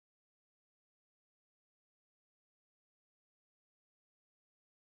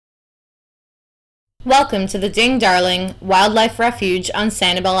Welcome to the Ding Darling Wildlife Refuge on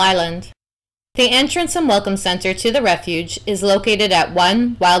Sanibel Island. The entrance and welcome center to the refuge is located at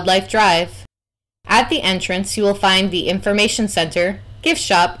 1 Wildlife Drive. At the entrance, you will find the information center, gift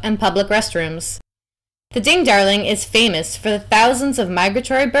shop, and public restrooms. The Ding Darling is famous for the thousands of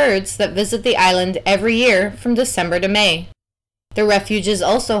migratory birds that visit the island every year from December to May. The refuge is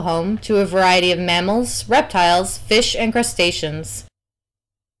also home to a variety of mammals, reptiles, fish, and crustaceans.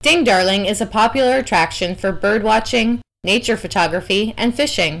 Ding Darling is a popular attraction for birdwatching, nature photography, and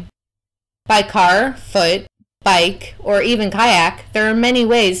fishing. By car, foot, bike, or even kayak, there are many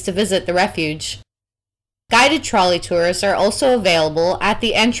ways to visit the refuge. Guided trolley tours are also available at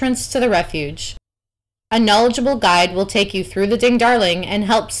the entrance to the refuge. A knowledgeable guide will take you through the Ding Darling and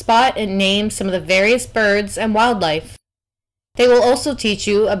help spot and name some of the various birds and wildlife. They will also teach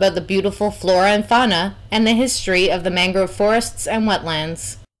you about the beautiful flora and fauna and the history of the mangrove forests and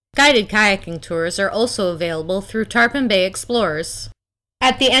wetlands. Guided kayaking tours are also available through Tarpon Bay Explorers.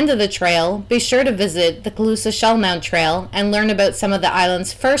 At the end of the trail, be sure to visit the Calusa Shellmound Trail and learn about some of the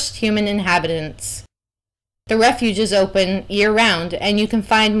island's first human inhabitants. The refuge is open year-round, and you can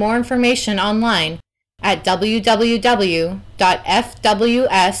find more information online at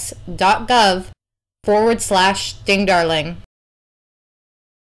www.fws.gov/Ding Darling.